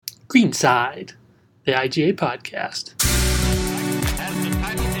Greenside, the IGA podcast.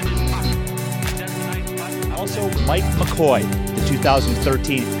 Also, Mike McCoy, the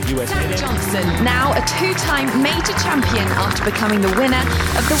 2013 U.S. Zach Johnson, now a two-time major champion after becoming the winner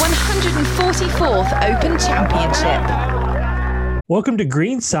of the 144th Open Championship. Welcome to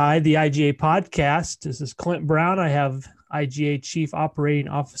Greenside, the IGA podcast. This is Clint Brown. I have IGA Chief Operating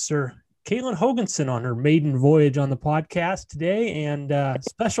Officer Caitlin Hoganson on her maiden voyage on the podcast today, and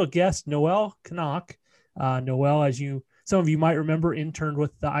special guest Noelle Knock. Noelle, as some of you might remember, interned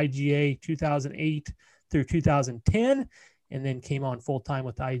with the IGA 2008 through 2010, and then came on full-time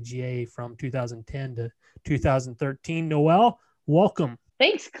with IGA from 2010 to 2013. Noelle, welcome.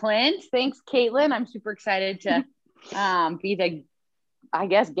 Thanks, Clint. Thanks, Caitlin. I'm super excited to be the,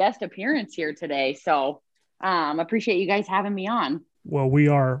 guest appearance here today. So appreciate you guys having me on. Well, we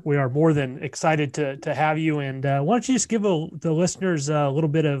are more than excited to have you. And why don't you just give the listeners a little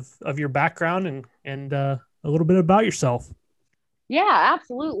bit of your background and a little bit about yourself? Yeah,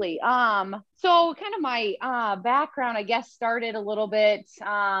 absolutely. So kind of my background, I guess, started a little bit,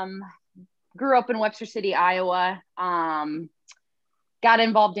 grew up in Webster City, Iowa, got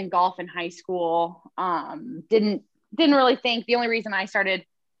involved in golf in high school. Didn't really think the only reason I started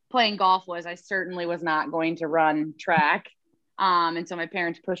playing golf was I certainly was not going to run track. And so my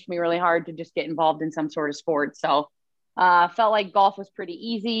parents pushed me really hard to just get involved in some sort of sport. So felt like golf was pretty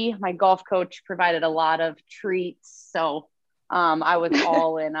easy. My golf coach provided a lot of treats. So I was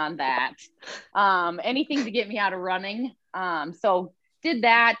all in on that. Anything to get me out of running. So did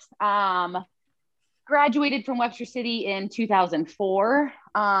that. Graduated from Webster City in 2004,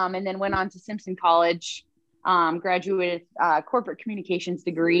 and then went on to Simpson College. Graduated corporate communications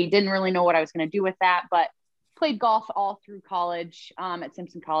degree. Didn't really know what I was going to do with that, but played golf all through college at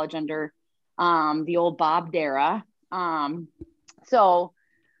Simpson College under the old Bob Dara. So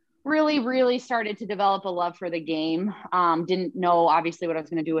really started to develop a love for the game. Didn't know obviously what I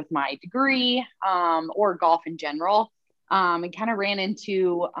was going to do with my degree or golf in general. And kind of ran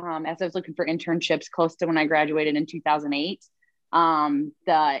into, as I was looking for internships close to when I graduated in 2008,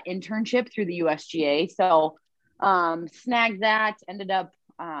 the internship through the USGA. So snagged that, ended up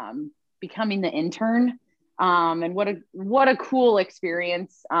becoming the intern. And what a cool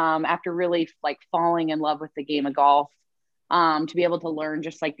experience after really like falling in love with the game of golf, to be able to learn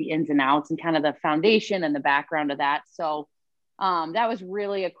just like the ins and outs and kind of the foundation and the background of that. So that was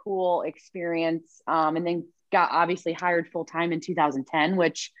really a cool experience. And then got obviously hired full-time in 2010,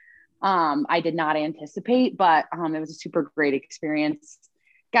 which I did not anticipate, but it was a super great experience.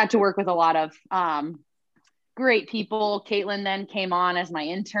 Got to work with a lot of great people. Caitlin then came on as my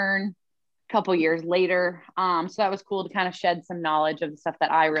intern couple years later. So that was cool to kind of shed some knowledge of the stuff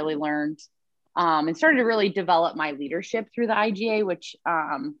that I really learned, and started to really develop my leadership through the IGA, which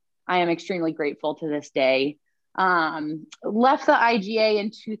I am extremely grateful to this day. Left the IGA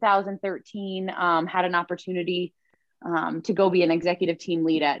in 2013, had an opportunity to go be an executive team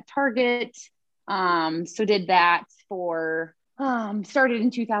lead at Target. So did that for started in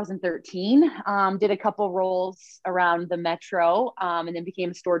 2013, did a couple roles around the Metro, and then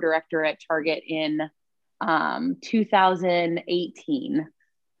became a store director at Target in 2018.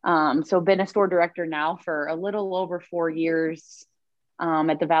 So been a store director now for a little over 4 years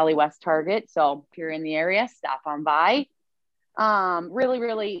at the Valley West Target. So if you're in the area, stop on by.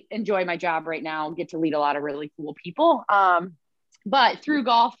 Really enjoy my job right now. Get to lead a lot of really cool people. But through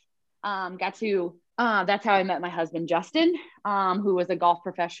golf, that's how I met my husband, Justin, who was a golf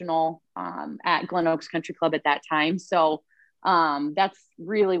professional at Glen Oaks Country Club at that time. So that's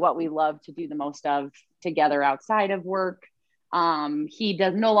really what we love to do the most of together outside of work. He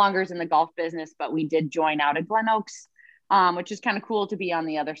no longer is in the golf business, but we did join out at Glen Oaks, which is kind of cool to be on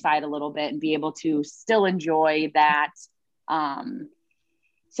the other side a little bit and be able to still enjoy that.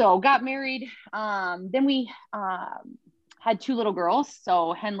 So got married. Then we had 2 little girls.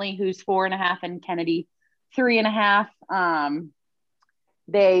 So Henley, who's 4.5, and Kennedy, 3.5.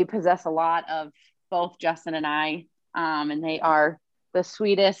 They possess a lot of both Justin and I, and they are the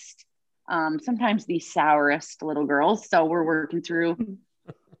sweetest, sometimes the sourest little girls. So we're working through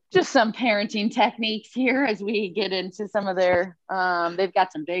just some parenting techniques here as we get into some of their, they've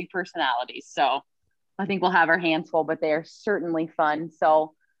got some big personalities. So I think we'll have our hands full, but they are certainly fun.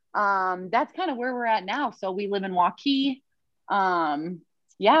 So that's kind of where we're at now. So we live in Waukee.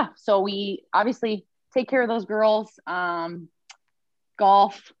 So we obviously take care of those girls,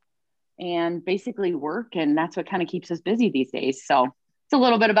 golf, and basically work. And that's what kind of keeps us busy these days. So it's a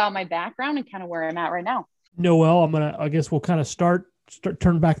little bit about my background and kind of where I'm at right now. Noelle, I guess we'll kind of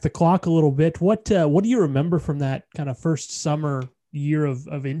turn back the clock a little bit. What do you remember from that kind of first summer year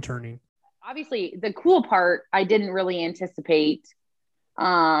of interning? Obviously, the cool part I didn't really anticipate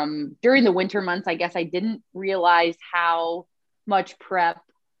during the winter months. I guess I didn't realize how much prep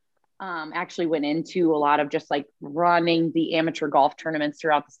actually went into a lot of just like running the amateur golf tournaments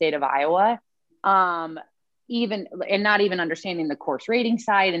throughout the state of Iowa. Even and not even understanding the course rating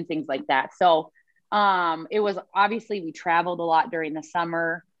side and things like that. So it was obviously we traveled a lot during the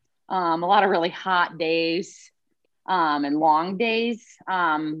summer, a lot of really hot days and long days.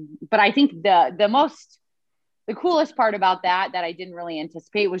 But I think the coolest part about that I didn't really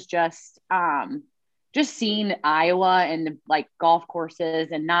anticipate was just seeing Iowa and the, like golf courses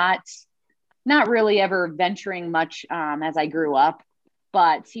and not really ever venturing much as I grew up,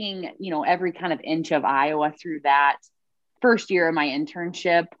 but seeing, every kind of inch of Iowa through that first year of my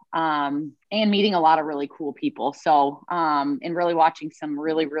internship and meeting a lot of really cool people. So, and really watching some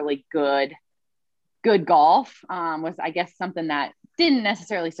really, really good golf was, I guess, something that didn't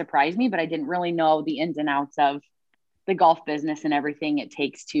necessarily surprise me, but I didn't really know the ins and outs of the golf business and everything it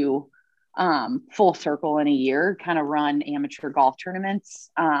takes to full circle in a year, kind of run amateur golf tournaments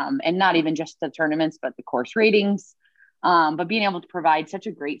and not even just the tournaments, but the course ratings. But being able to provide such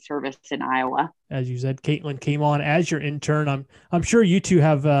a great service in Iowa. As you said, Caitlin came on as your intern. I'm sure you two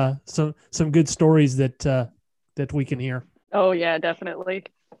have some good stories that we can hear. Oh yeah, definitely.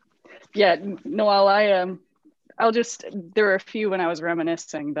 Yeah, Noelle, there were a few when I was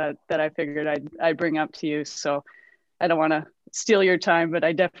reminiscing that I figured I'd bring up to you. So I don't want to steal your time, but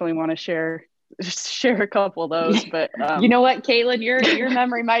I definitely want to share a couple of those. But you know what, Caitlin, your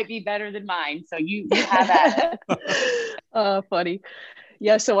memory might be better than mine, so you have at it. Funny.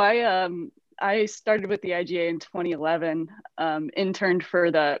 Yeah, so I started with the IGA in 2011, interned for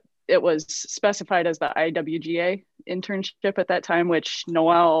it was specified as the IWGA internship at that time, which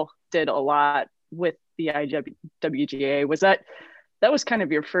Noelle did a lot with the IWGA. That was kind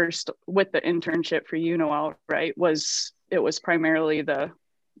of your first with the internship for you, Noelle, right? It was primarily the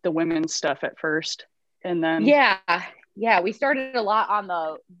women's stuff at first, and then we started a lot on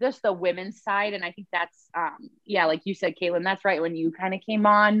the women's side, and I think that's like you said, Caitlin, that's right when you kind of came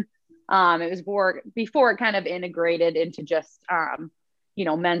on. It was before it kind of integrated into just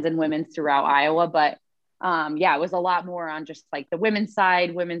men's and women's throughout Iowa, but it was a lot more on just like the women's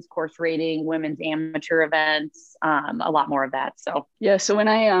side, women's course rating, women's amateur events, a lot more of that. So so when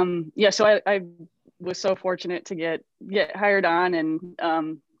I was so fortunate to get hired on,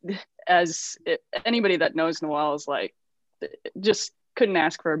 and anybody that knows Noelle is like, just couldn't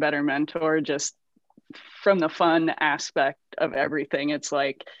ask for a better mentor, just from the fun aspect of everything. It's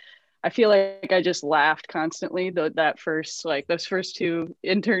like, I feel like I just laughed constantly those first 2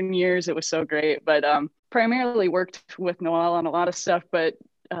 intern years. It was so great, but primarily worked with Noelle on a lot of stuff. But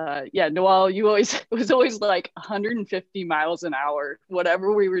Noelle, it was always like 150 miles an hour,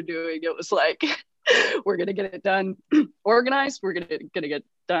 whatever we were doing. It was like, we're going to get it done organized. We're going to get it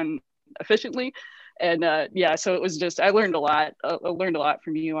done efficiently. And so it was just, I learned a lot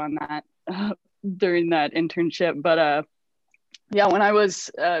from you on that during that internship. But when I was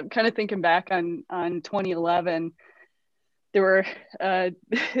kind of thinking back on 2011, there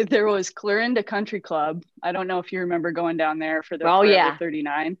was Clarinda Country Club. I don't know if you remember going down there for the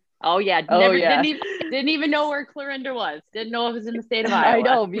 39. Oh yeah. Didn't even know where Clarinda was. Didn't know it was in the state of Iowa. I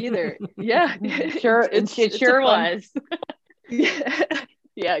know, me either. Yeah. Sure. It sure was.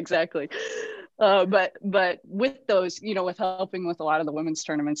 Yeah, exactly. But with those, with helping with a lot of the women's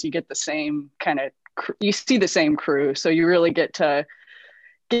tournaments, you get the same kind of, you see the same crew. So you really get to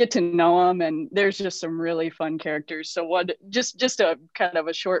know them, and there's just some really fun characters. So just a kind of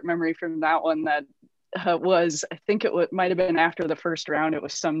a short memory from that one that was, I think it might've been after the first round. It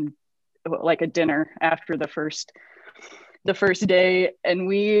was like a dinner after the first day. And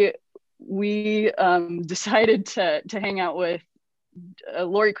we decided to hang out with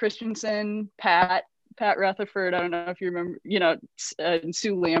Lori Christensen, Pat Rutherford. I don't know if you remember, and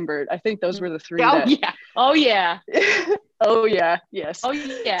Sue Lambert. I think those were the three. Oh yeah. Oh yeah. Yes. Oh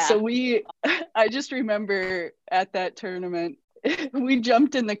yeah. So I just remember at that tournament, we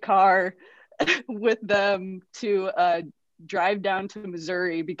jumped in the car with them to drive down to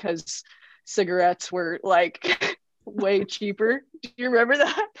Missouri because cigarettes were like way cheaper. Do you remember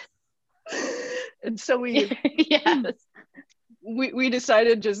that? And so we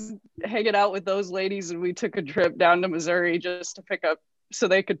decided just hang it out with those ladies, and we took a trip down to Missouri just to so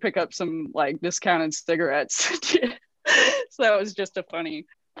they could pick up some like discounted cigarettes. So that was just a funny,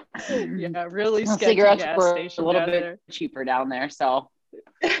 really sketchy cigarettes gas were station a little bit there. Cheaper down there, so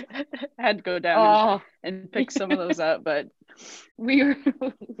had to go down and pick some of those up. But we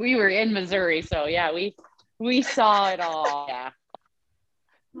were in Missouri, so yeah, we saw it all. Yeah.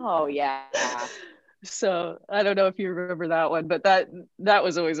 Oh yeah. So I don't know if you remember that one, but that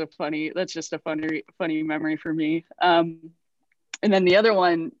was always that's just a funny memory for me. And then the other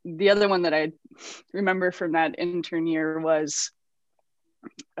one that I remember from that intern year was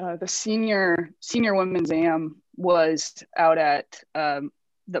the senior women's AM was out at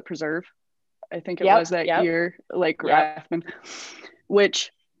the Preserve. I think it was that year, like Rathman,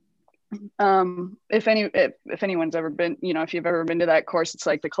 which if anyone's ever been, if you've ever been to that course, it's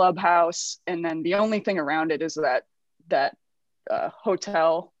like the clubhouse, and then the only thing around it is that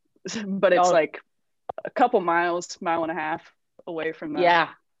hotel, but it's like a couple mile and a half away from the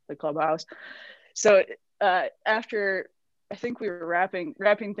clubhouse. So after, I think we were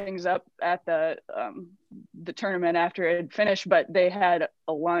wrapping things up at the tournament after it had finished, but they had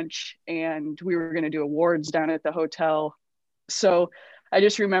a lunch and we were going to do awards down at the hotel. So I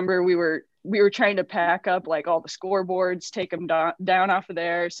just remember we were trying to pack up like all the scoreboards, take them down off of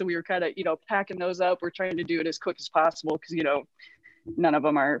there. So we were kind of, packing those up. We're trying to do it as quick as possible because, none of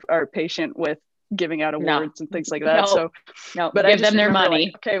them are patient with giving out awards and things like that. But give them their money.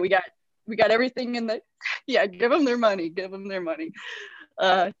 Like, okay, we got everything in the, give them their money.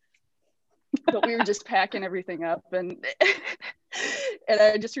 But we were just packing everything up, and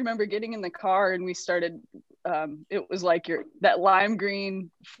I just remember getting in the car and we started, it was like that lime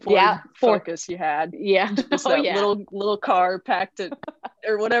green Ford Focus you had. Yeah. Just little car packed it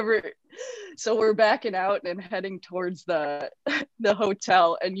or whatever. So we're backing out and heading towards the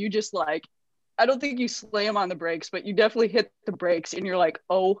hotel, and you just like, I don't think you slam on the brakes, but you definitely hit the brakes and you're like,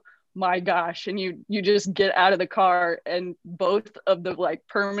 oh my gosh. And you just get out of the car and both of the like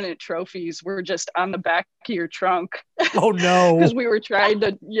permanent trophies were just on the back of your trunk. Oh no. Because we were trying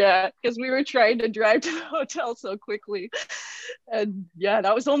to drive to the hotel so quickly. And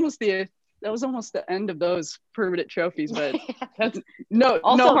that was almost the end of those permanent trophies, but no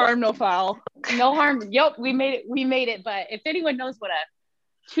harm, no foul. No harm. Yep, we made it. But if anyone knows what a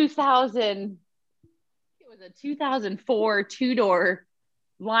 2004 two-door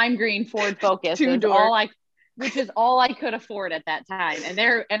lime green Ford Focus, which is all I could afford at that time. And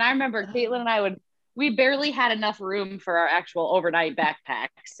I remember Caitlin and I we barely had enough room for our actual overnight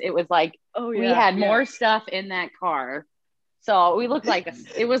backpacks. It was like, we had more stuff in that car. So we looked like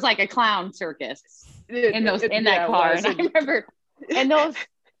it was like a clown circus in that car. And I remember, and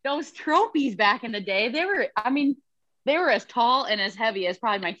those trophies back in the day, they were as tall and as heavy as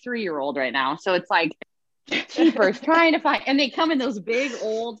probably my 3-year-old right now. So it's like, cheapers trying to find, and they come in those big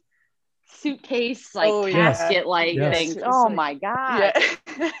old suitcase casket things. Oh my god.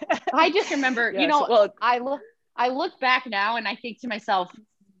 I just remember, I look back now and I think to myself,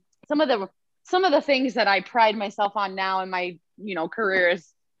 some of the things that I pride myself on now in my career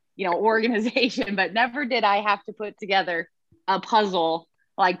as organization, but never did I have to put together a puzzle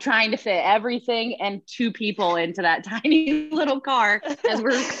like trying to fit everything and 2 people into that tiny little car as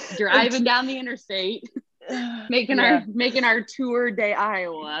we're driving down the interstate. making our tour de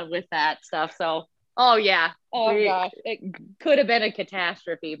Iowa with that stuff. So gosh, it could have been a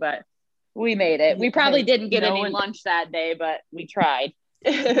catastrophe, but we made it. We probably didn't get any lunch that day, but we tried.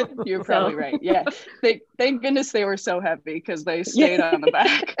 You're probably right. Yeah, thank goodness they were so heavy because they stayed on the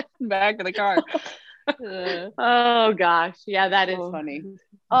back of the car. Oh gosh, that is funny.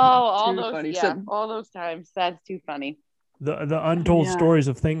 All those times. That's too funny. The untold stories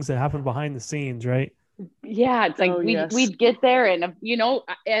of things that happen behind the scenes, right? Yeah, it's like we'd get there, and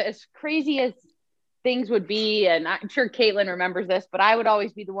as crazy as things would be, and I'm sure Caitlin remembers this, but I would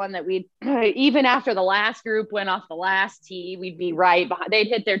always be the one that we'd even after the last group went off the last tee, we'd be right behind. They'd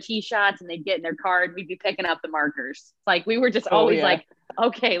hit their tee shots and they'd get in their car and we'd be picking up the markers. It's like we were just always like,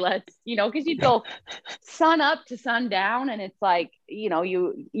 okay, let's because you'd go sun up to sun down, and it's like you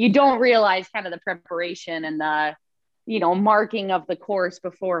don't realize kind of the preparation and the marking of the course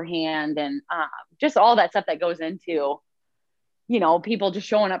beforehand, and just all that stuff that goes into, people just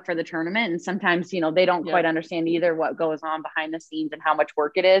showing up for the tournament. And sometimes, they don't quite understand either what goes on behind the scenes and how much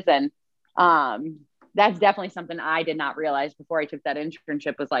work it is. And that's definitely something I did not realize before I took that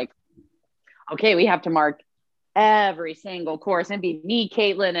internship was like, okay, we have to mark every single course. And it'd be me,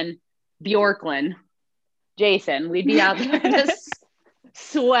 Caitlin, and Bjorklund, Jason. We'd be out there just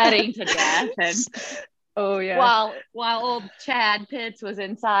sweating to death. And while old Chad Pitts was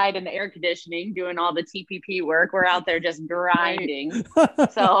inside in the air conditioning doing all the TPP work, we're out there just grinding.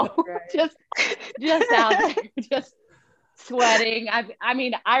 Right. So just out there, just sweating.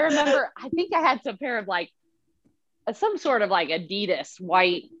 I remember, I think I had some pair of some sort of Adidas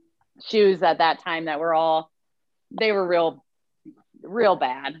white shoes at that time that they were real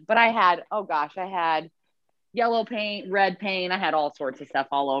bad. But I had yellow paint, red paint. I had all sorts of stuff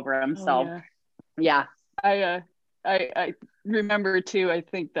all over them. Oh, So yeah. I remember too. I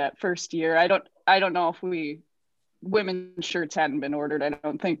think that first year, I don't know if women's shirts hadn't been ordered. I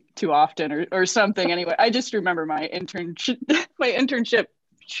don't think too often or something. Anyway, I just remember my internship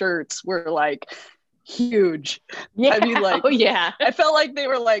shirts were like huge. Yeah. I mean, like, oh yeah. I felt like they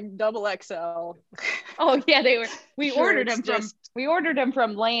were like double XL. Oh yeah, they were. We Shirts, ordered them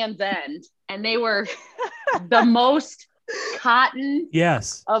from Land's End, and they were the most cotton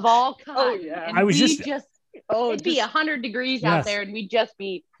Yes. of all cotton. Oh, yeah. And I was it'd be 100 degrees out Yes. there, and we'd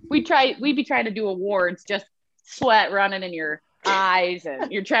be trying to do awards, just sweat running in your eyes,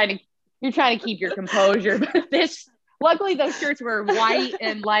 and you're trying to keep your composure. But luckily those shirts were white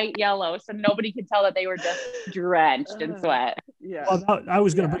and light yellow, so nobody could tell that they were just drenched in sweat. Yeah. Well, I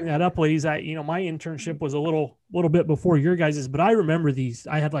was going to bring that up, ladies. My internship was a little bit before your guys's, but I remember these.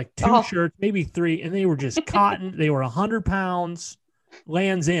 I had like 2 shirts, maybe 3, and they were just cotton. They were 100 pounds.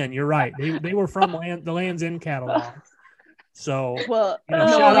 Land's End. You're right. They were from the Land's End catalog. So, Well,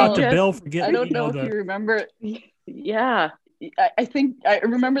 shout out to Bill for getting. I don't know if you remember. Yeah. I think I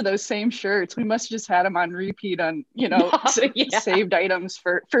remember those same shirts. We must have just had them on repeat on, Yeah. saved items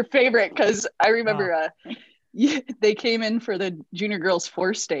for favorite. Cause I remember they came in for the junior girls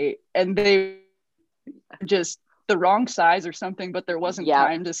 4 state and they just the wrong size or something, but there wasn't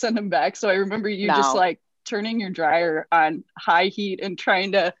time to send them back. So I remember you just like turning your dryer on high heat and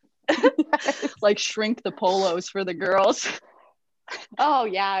trying to like shrink the polos for the girls. Oh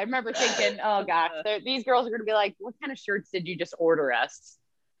yeah, I remember thinking, oh gosh, these girls are going to be like, what kind of shirts did you just order us?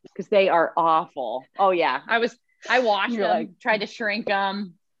 Because they are awful. Oh yeah, I washed them, tried to shrink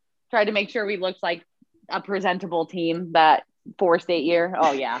them, tried to make sure we looked like a presentable team that 4 state year.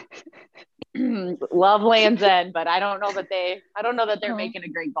 Oh yeah, love Land's End, but I don't know that they're making a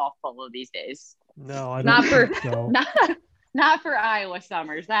great golf polo these days. No, I don't think so. Not for Iowa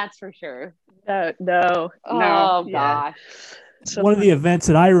summers, that's for sure. No. Oh gosh. So one of the events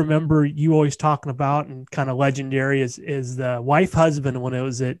that I remember you always talking about and kind of legendary is the wife husband when it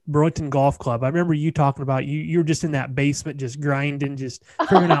was at Burlington Golf Club. I remember you talking about you were just in that basement, just grinding, just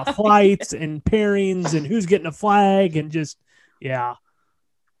figuring out flights and pairings and who's getting a flag and just, yeah.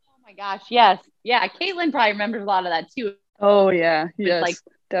 Oh my gosh. Yes. Yeah. Caitlin probably remembers a lot of that too. Oh yeah. Yes. Like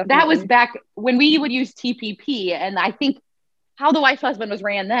definitely. that was back when we would use TPP. And I think how the wife husband was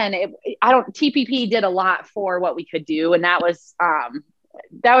ran then, TPP did a lot for what we could do. And that was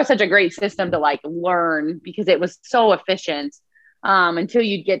such a great system to like learn because it was so efficient until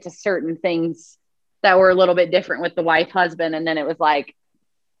you'd get to certain things that were a little bit different with the wife husband. And then it was like,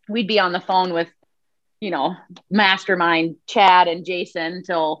 we'd be on the phone with, mastermind Chad and Jason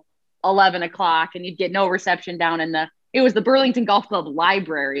till 11 o'clock and you'd get no reception down it was the Burlington Golf Club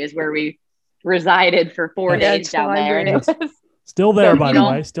library is where we resided for 4 days down there. And it was, still there, by the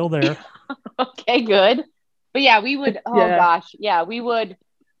way, still there. Okay, good. But yeah, we would,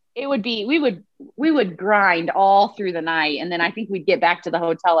 we would grind all through the night. And then I think we'd get back to the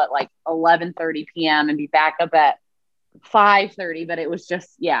hotel at like 11:30 PM and be back up at 5:30. But it was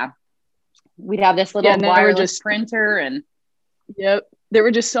just, we'd have this little wireless printer and. Yep. There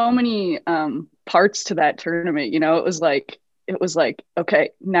were just so many parts to that tournament. It was like,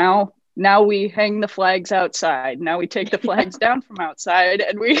 okay, now we hang the flags outside. Now we take the flags down from outside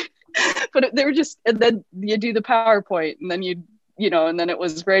and but they were just, and then you do the PowerPoint and then and then it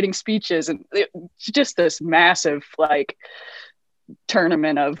was writing speeches and it's just this massive like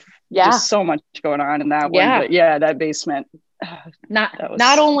tournament of just so much going on in that one. But that basement.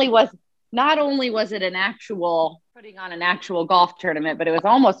 Not only was it putting on an actual golf tournament, but it was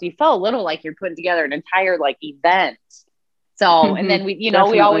almost, you felt a little like you're putting together an entire like event. So, and then we'd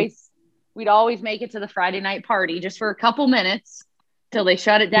always make it to the Friday night party just for a couple minutes till they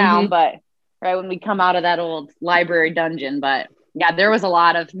shut it down. But right when we come out of that old library dungeon, but yeah, there was a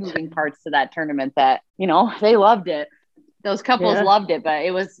lot of moving parts to that tournament that, they loved it. Those couples loved it, but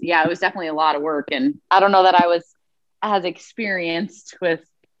it was definitely a lot of work. And I don't know that I was as experienced with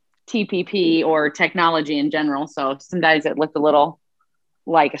TPP or technology in general. So sometimes it looked a little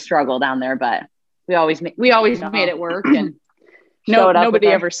like a struggle down there, but we always made it work. And nobody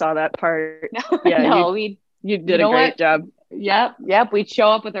ever saw that part. You did a great job. Yep. We'd show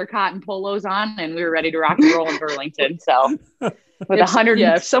up with our cotton polos on and we were ready to rock and roll in Burlington. So with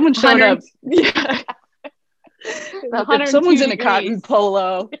if someone showed up, if someone's in a cotton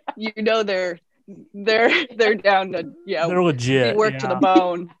polo, they're down to they're legit. Work to the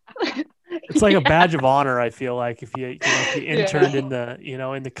bone. It's like a badge of honor. I feel like if you interned in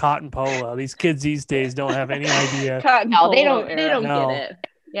the cotton polo. These kids these days don't have any idea. They don't get it.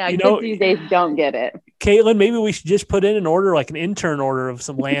 Yeah, kids these days don't get it. Caitlin, maybe we should just put in an order, like an intern order of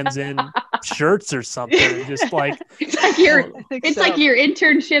some Lands End shirts or something. Just like it's like your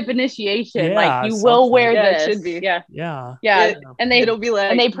internship initiation. Yeah, like you something. will wear Yeah, this. it should be. Yeah. And It'll be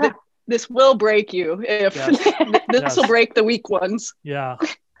like, this will break you if this will break the weak ones. Yeah.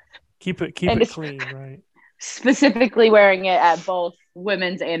 Keep it clean, right? Specifically wearing it at both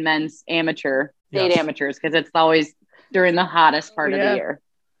women's and men's state amateurs, because it's always during the hottest part of the year.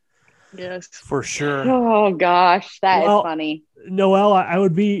 Yes, for sure. Oh gosh, that is funny. Noelle, I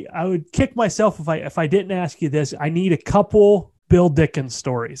would kick myself if I didn't ask you this. I need a couple Bill Dickens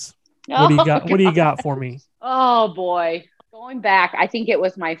stories. What do you got? What do you got for me? Oh boy, going back, I think it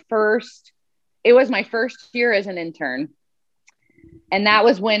was my first year as an intern. And that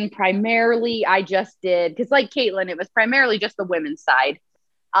was when primarily I just did, because like Caitlin, it was primarily just the women's side.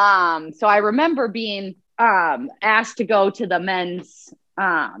 So I remember being asked to go to the men's,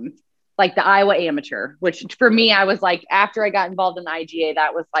 like the Iowa Amateur, which for me, I was like, after I got involved in the IGA,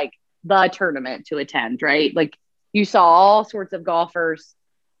 that was like the tournament to attend, right? Like you saw all sorts of golfers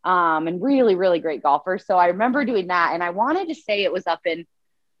and really, really great golfers. So I remember doing that. And I wanted to say it was up in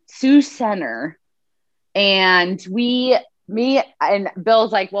Sioux Center. And me and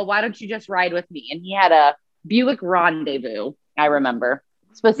Bill's like, well, why don't you just ride with me? And he had a Buick Rendezvous, I remember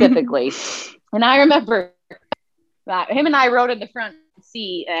specifically. And I remember that him and I rode in the front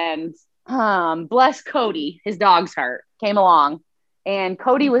seat, and bless Cody, his dog's heart, came along, and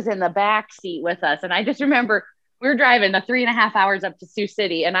Cody was in the back seat with us. And I just remember we were driving the 3.5 hours up to Sioux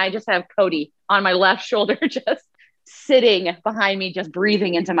City, and I just have Cody on my left shoulder, just sitting behind me, just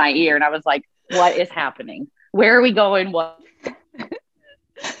breathing into my ear. And I was like, what is happening? Where are we going? What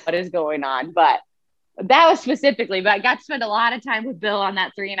is going on? But that was specifically, but I got to spend a lot of time with Bill on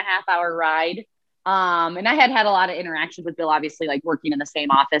that 3.5 hour ride. And I had a lot of interactions with Bill, obviously, like working in the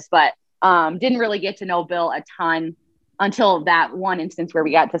same office, but didn't really get to know Bill a ton until that one instance where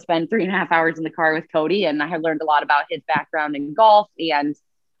we got to spend 3.5 hours in the car with Cody. And I had learned a lot about his background in golf and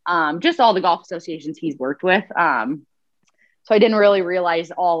just all the golf associations he's worked with. So I didn't really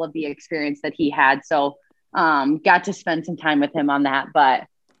realize all of the experience that he had. So got to spend some time with him on that. But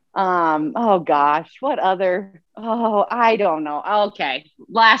oh gosh, what other? Oh, I don't know. Okay,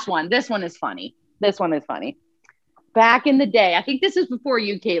 last one. This one is funny. Back in the day, I think this is before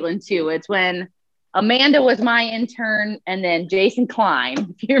you, Caitlin, too. It's when Amanda was my intern, and then Jason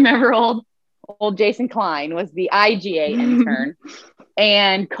Klein, if you remember old Jason Klein, was the IGA intern.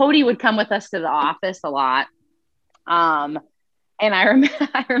 And Cody would come with us to the office a lot. And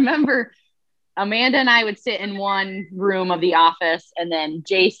I remember Amanda and I would sit in one room of the office, and then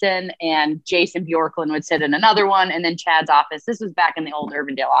Jason Bjorklund would sit in another one, and then Chad's office. This was back in the old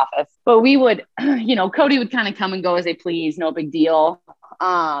Urbandale office. But we would, Cody would kind of come and go as they please, no big deal.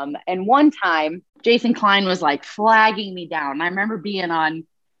 And one time Jason Klein was like flagging me down. And I remember being on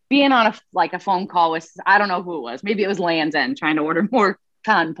a phone call with, I don't know who it was. Maybe it was Lands End trying to order more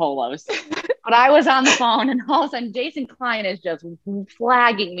cotton polos. But I was on the phone, and all of a sudden Jason Klein is just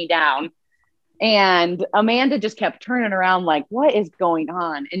flagging me down. And Amanda just kept turning around like, what is going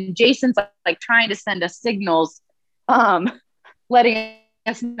on? And Jason's like trying to send us signals, letting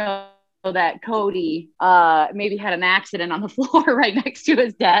us know that Cody maybe had an accident on the floor right next to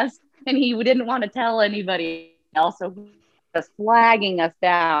his desk. And he didn't want to tell anybody else. So he was just flagging us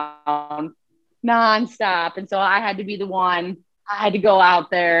down nonstop. And so I had to be the one. I had to go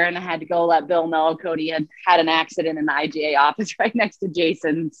out there, and I had to go let Bill know Cody had an accident in the IGA office right next to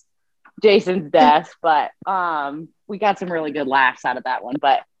Jason's desk. But we got some really good laughs out of that one.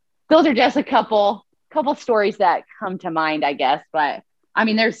 But those are just a couple stories that come to mind, I guess. But I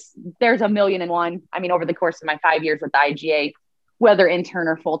mean, there's a million and one. I mean, over the course of my 5 years with the IGA, whether intern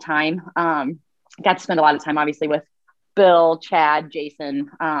or full time, got to spend a lot of time obviously with Bill, Chad, Jason,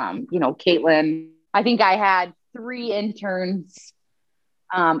 Caitlin. I think I had 3 interns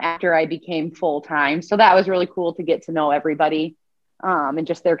after I became full time. So that was really cool to get to know everybody. And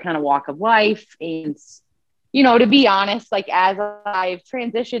just their kind of walk of life. And, to be honest, like as I've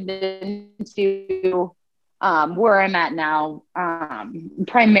transitioned into where I'm at now,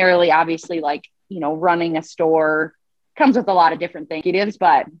 primarily, obviously, like, running a store comes with a lot of different things,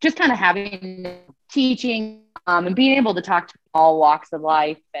 but just kind of having teaching and being able to talk to all walks of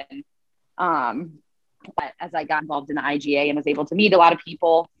life. And as I got involved in the IGA and was able to meet a lot of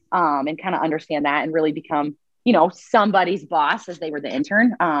people and kind of understand that and really become somebody's boss as they were the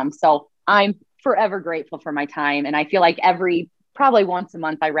intern. So I'm forever grateful for my time. And I feel like probably once a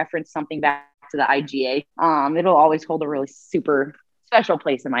month, I reference something back to the IGA. It'll always hold a really super special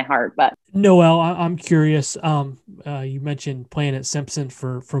place in my heart. But Noelle, I'm curious. You mentioned playing at Simpson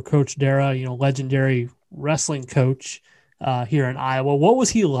for Coach Dara, legendary wrestling coach here in Iowa. What was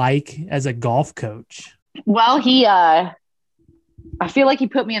he like as a golf coach? Well, I feel like he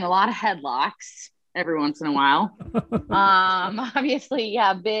put me in a lot of headlocks every once in a while. Obviously,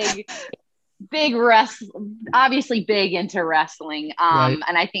 yeah, big obviously big into wrestling. Right.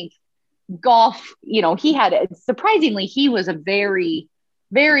 And I think golf, surprisingly, he was a very,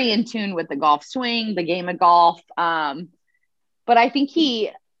 very in tune with the golf swing, the game of golf. But I think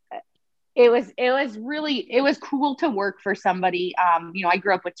it was cool to work for somebody. I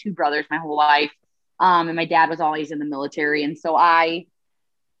grew up with two brothers my whole life. And my dad was always in the military. And so I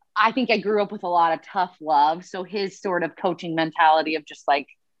think I grew up with a lot of tough love. So his sort of coaching mentality of just like,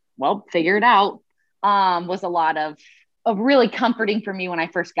 well, figure it out, was a lot of really comforting for me when I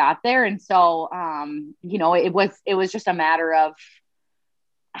first got there. And so, it was just a matter of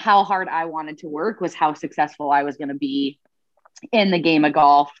how hard I wanted to work was how successful I was going to be in the game of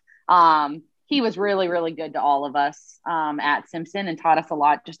golf. He was really, really good to all of us at Simpson and taught us a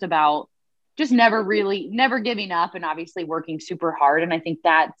lot just about never giving up and obviously working super hard. And I think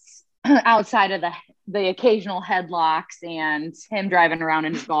that's outside of the occasional headlocks and him driving around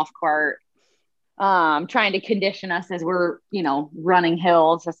in his golf cart, trying to condition us as we're, running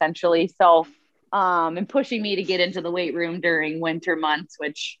hills essentially. So, and pushing me to get into the weight room during winter months,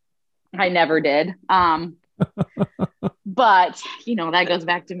 which I never did. But, that goes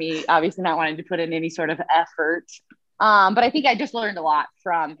back to me obviously not wanting to put in any sort of effort. But I think I just learned a lot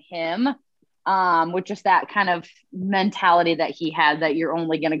from him. With just that kind of mentality that he had, that you're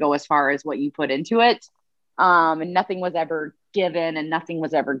only going to go as far as what you put into it. And nothing was ever given and nothing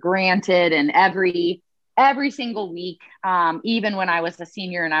was ever granted. And every single week, even when I was a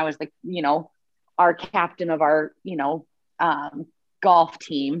senior and I was our captain of our, golf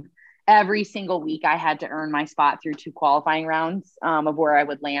team, every single week I had to earn my spot through 2 qualifying rounds, of where I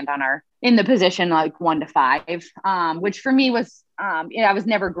would land in the position like 1 to 5, which for me was, I was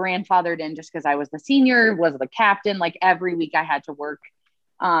never grandfathered in just because I was the senior, was the captain. Like every week I had to work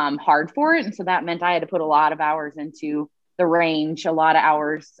hard for it. And so that meant I had to put a lot of hours into the range, a lot of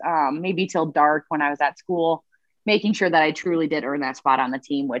hours, maybe till dark when I was at school, making sure that I truly did earn that spot on the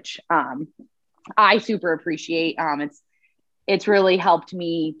team, which I super appreciate. It's really helped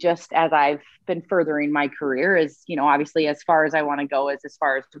me just as I've been furthering my career is, obviously as far as I want to go is as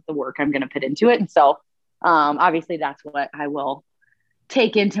far as the work I'm going to put into it. And so obviously that's what I will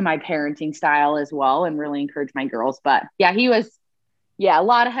take into my parenting style as well and really encourage my girls. But yeah, he was, a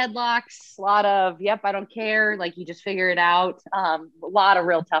lot of headlocks, a lot of, yep, I don't care. Like you just figure it out. A lot of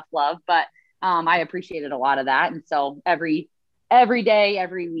real tough love, but I appreciated a lot of that. And so every day,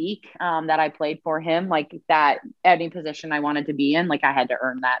 every week that I played for him, like that, any position I wanted to be in, like I had to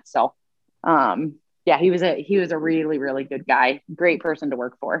earn that. So he was a really, really good guy. Great person to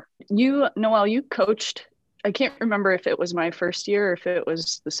work for. Noelle, you coached, I can't remember if it was my first year or if it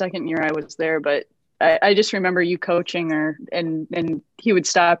was the second year I was there, but I just remember you coaching and he would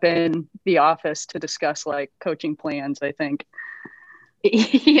stop in the office to discuss like coaching plans, I think.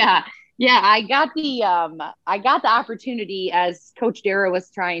 Yeah. I got the opportunity as Coach Dara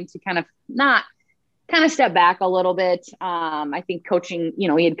was trying to kind of step back a little bit. I think coaching,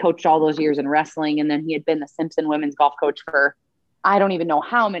 he had coached all those years in wrestling, and then he had been the Simpson women's golf coach for, I don't even know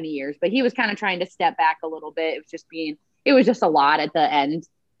how many years, but he was kind of trying to step back a little bit. It was just a lot at the end.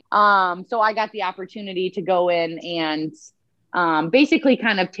 So I got the opportunity to go in and basically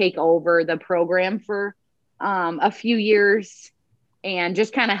kind of take over the program for a few years and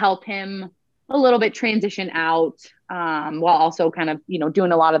just kind of help him a little bit transition out, while also kind of,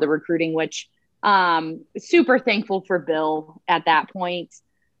 doing a lot of the recruiting, which super thankful for Bill at that point.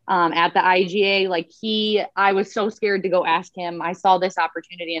 At the IGA, I was so scared to go ask him. I saw this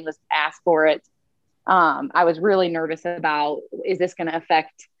opportunity and was asked for it. I was really nervous about, is this going to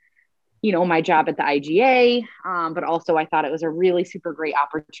affect, my job at the IGA? But also I thought it was a really super great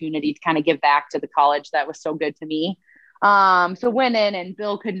opportunity to kind of give back to the college that was so good to me. So went in, and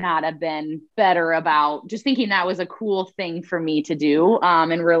Bill could not have been better about just thinking that was a cool thing for me to do.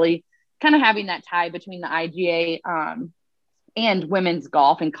 And really kind of having that tie between the IGA, and women's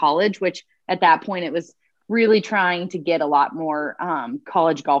golf in college, which at that point it was really trying to get a lot more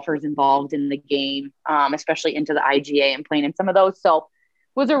college golfers involved in the game, especially into the IGA and playing in some of those. So it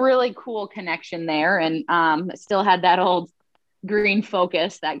was a really cool connection there, and still had that old green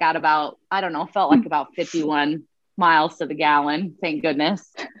Focus that got felt like about 51 miles to the gallon. Thank goodness.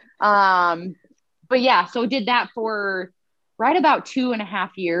 But yeah, so did that for right about 2.5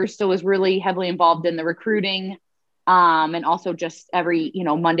 years. So was really heavily involved in the recruiting, And also just every,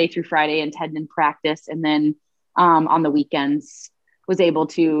 Monday through Friday attend and practice. And then on the weekends was able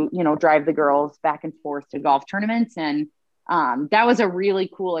to, drive the girls back and forth to golf tournaments. And that was a really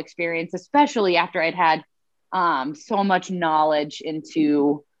cool experience, especially after I'd had so much knowledge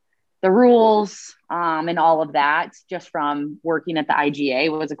into the rules and all of that just from working at the IGA.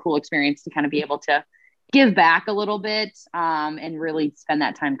 It was a cool experience to kind of be able to give back a little bit and really spend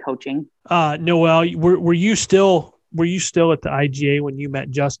that time coaching. Noelle, were you still at the IGA when you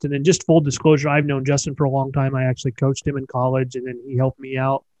met Justin? And just full disclosure, I've known Justin for a long time. I actually coached him in college, and then he helped me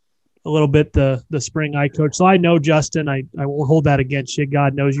out a little bit the spring I coached. So I know Justin. I won't hold that against you.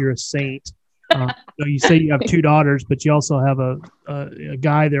 God knows you're a saint. You say you have 2 daughters, but you also have a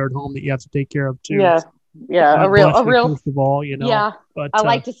guy there at home that you have to take care of too. Yeah. God A real, first of all, Yeah. But I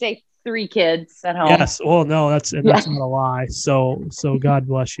like to say 3 kids at home. Yes. Well, no, that's not a lie. So God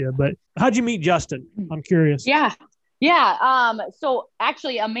bless you. But how'd you meet Justin? I'm curious. Yeah. So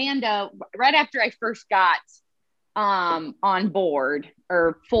actually Amanda, right after I first got on board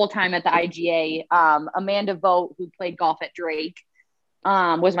or full time at the IGA, Amanda Vogt, who played golf at Drake,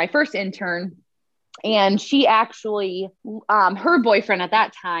 was my first intern. And she actually, her boyfriend at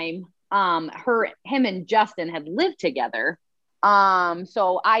that time, him and Justin had lived together.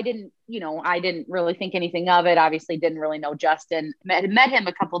 So I didn't really think anything of it. Obviously didn't really know Justin, met him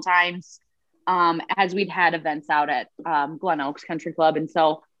a couple times, as we'd had events out at, Glen Oaks Country Club. And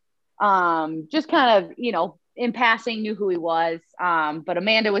so, just kind of, in passing knew who he was. But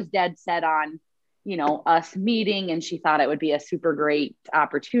Amanda was dead set on, us meeting, and she thought it would be a super great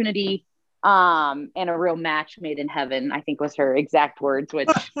opportunity. And a real match made in heaven, I think was her exact words, which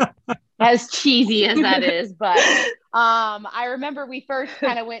as cheesy as that is. But I remember we first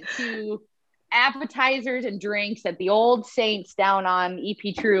kind of went to appetizers and drinks at the Old Saints down on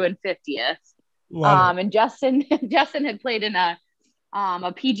EP True and 50th. And Justin had played in a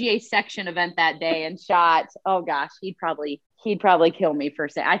PGA section event that day and shot, oh gosh, he'd probably kill me for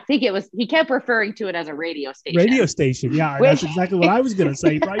saying. I think he kept referring to it as a radio station. Radio station, yeah, that's exactly what I was gonna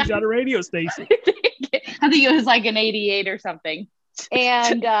say. He probably shot a radio station. I think it was like an 88 or something.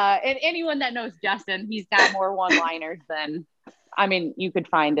 And anyone that knows Justin, he's got more one-liners than, you could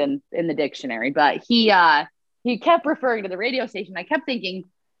find in the dictionary. But he kept referring to the radio station. I kept thinking,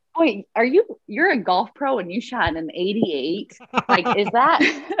 wait, you're a golf pro and you shot an 88? Like, is that,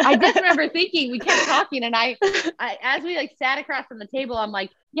 I just remember thinking, we kept talking, and I as we sat across from the table, I'm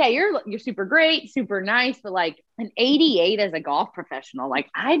like, yeah, you're super great, super nice, but like an 88 as a golf professional, like,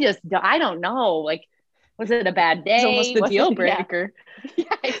 I don't know. Like, was it a bad day? It's almost the deal breaker.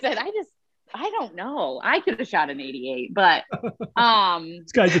 Yeah, I said, I don't know. I could have shot an 88, but,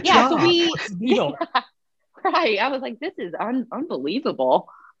 this guy's a job. What's the deal? Yeah, right. I was like, this is unbelievable.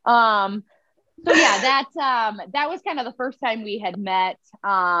 So yeah, that was kind of the first time we had met.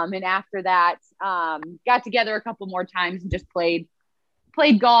 And after that, got together a couple more times and just played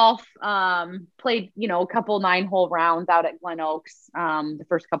golf, played, a couple 9-hole rounds out at Glen Oaks. The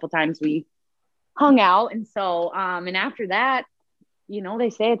first couple times we hung out. And so, and after that, they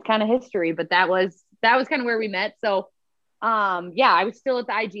say it's kind of history, but that was kind of where we met. So, yeah, I was still at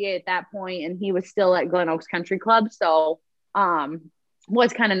the IGA at that point, and he was still at Glen Oaks Country Club. So,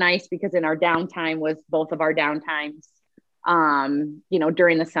 was kind of nice because in our downtime was both of our downtimes,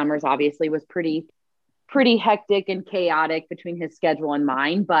 during the summers, obviously was pretty hectic and chaotic between his schedule and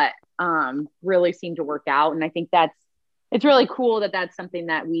mine, but, really seemed to work out. And I think it's really cool that that's something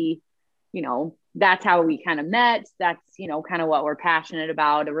that we, that's how we kind of met. That's, kind of what we're passionate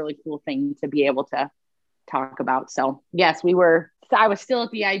about, a really cool thing to be able to talk about. So yes, I was still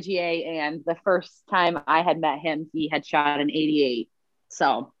at the IGA, and the first time I had met him, he had shot an 88.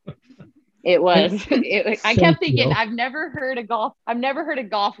 So it was, I kept thinking, I've never heard a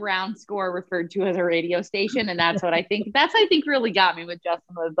golf round score referred to as a radio station. And that's I think really got me with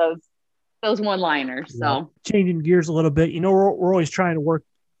Justin, was those one-liners. So changing gears a little bit, we're always trying to work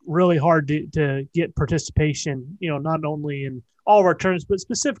really hard to get participation, not only in all of our tournaments, but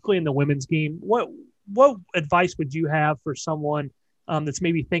specifically in the women's game. What advice would you have for someone that's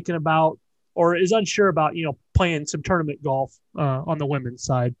maybe thinking about or is unsure about, playing some tournament golf on the women's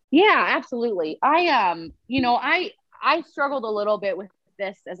side? Yeah, absolutely. I struggled a little bit with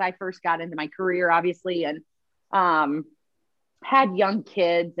this as I first got into my career, obviously, and had young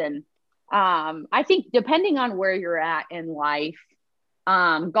kids. And I think depending on where you're at in life,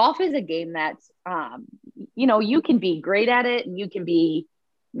 golf is a game that's, you can be great at it and you can be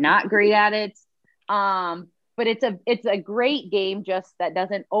not great at it. But it's a great game just that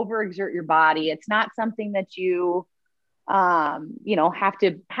doesn't overexert your body. It's not something that you have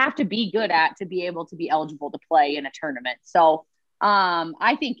to be good at to be able to be eligible to play in a tournament. So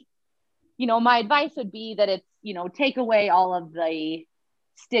I think, my advice would be that it's, take away all of the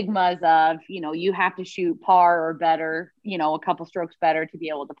stigmas of, you have to shoot par or better, a couple strokes better to be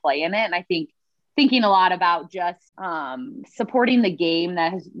able to play in it. And I think thinking a lot about just supporting the game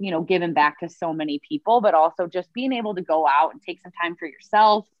that has, given back to so many people, but also just being able to go out and take some time for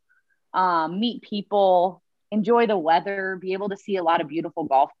yourself, meet people, enjoy the weather, be able to see a lot of beautiful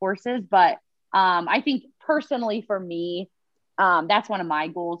golf courses. But I think personally for me, that's one of my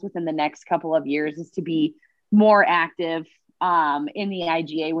goals within the next couple of years is to be more active in the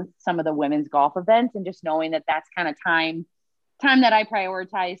IGA with some of the women's golf events, and just knowing that that's kind of time that I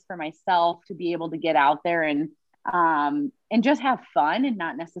prioritize for myself to be able to get out there and just have fun and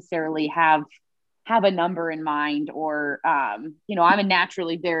not necessarily have a number in mind or, I'm a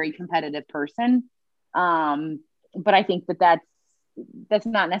naturally very competitive person. But I think that's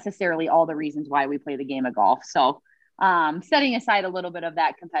not necessarily all the reasons why we play the game of golf. So setting aside a little bit of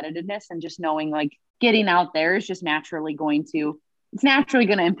that competitiveness and just knowing like getting out there is just naturally going to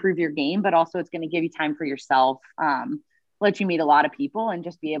improve your game, but also it's going to give you time for yourself, let you meet a lot of people and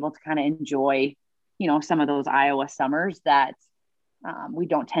just be able to kind of enjoy, some of those Iowa summers that we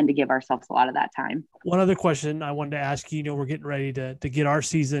don't tend to give ourselves a lot of that time. One other question I wanted to ask you, we're getting ready to get our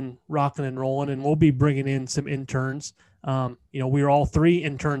season rocking and rolling, and we'll be bringing in some interns. We were all 3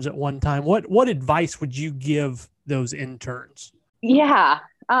 interns at one time. What advice would you give those interns? Yeah.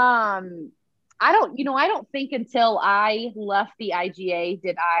 I don't think until I left the IGA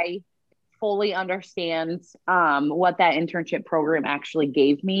did I fully understand what that internship program actually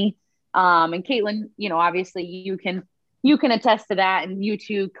gave me. And Caitlin, obviously you can attest to that, and you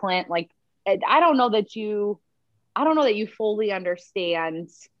too, Clint. Like, I don't know that you fully understand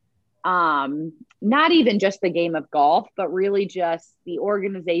not even just the game of golf, but really just the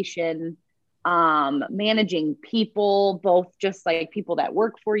organization, managing people, both just like people that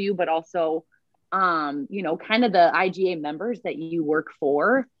work for you, but also, kind of the IGA members that you work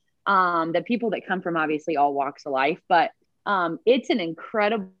for, the people that come from obviously all walks of life. But it's an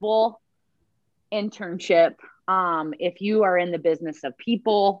incredible internship. If you are in the business of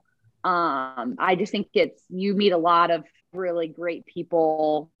people, I just think you meet a lot of really great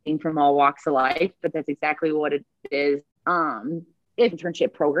people from all walks of life, but that's exactly what it is.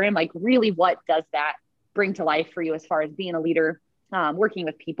 Internship program, like really what does that bring to life for you as far as being a leader, working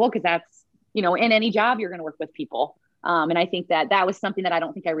with people? Because that's, in any job, you're going to work with people. And I think that was something that I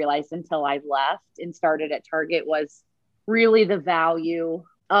don't think I realized until I left and started at Target, was really the value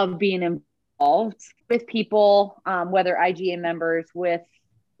of being involved with people, whether IGA members, with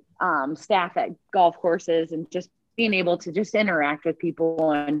staff at golf courses, and just being able to just interact with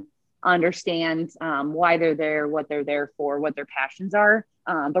people and understand why they're there, what they're there for, what their passions are,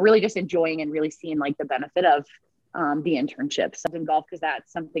 but really just enjoying and really seeing like the benefit of the internships in golf, because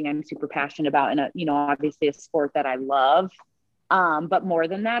that's something I'm super passionate about, and obviously a sport that I love. But more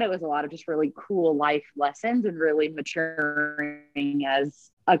than that, it was a lot of just really cool life lessons and really maturing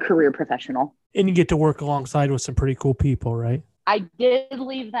as a career professional. And you get to work alongside with some pretty cool people, right? I did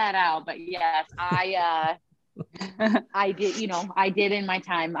leave that out, but yes, I did in my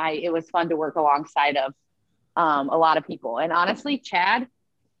time. It was fun to work alongside of a lot of people. And honestly, Chad,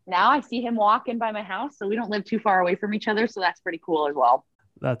 now I see him walking by my house, so we don't live too far away from each other. So that's pretty cool as well.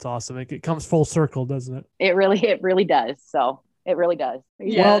 That's awesome. It comes full circle, doesn't it? It really does. So it really does.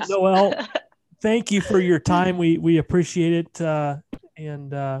 Yes. Well, Noelle, thank you for your time. We appreciate it.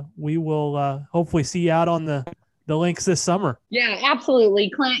 And we will hopefully see you out on the links this summer. Yeah, absolutely.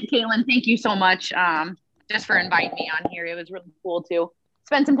 Clint, Caitlin, thank you so much just for inviting me on here. It was really cool to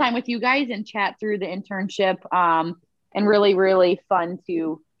spend some time with you guys and chat through the internship, and really, really fun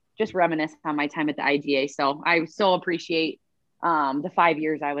to just reminisce on my time at the IGA. So I so appreciate the 5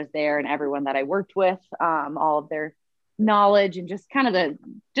 years I was there and everyone that I worked with, all of their knowledge, and just kind of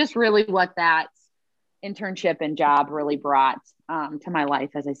just really what that internship and job really brought to my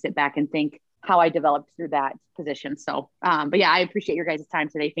life as I sit back and think how I developed through that position. So, but yeah, I appreciate your guys' time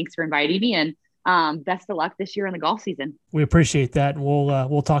today. Thanks for inviting me, and best of luck this year in the golf season. We appreciate that. And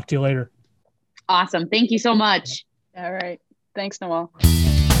we'll talk to you later. Awesome. Thank you so much. All right. Thanks, Noelle.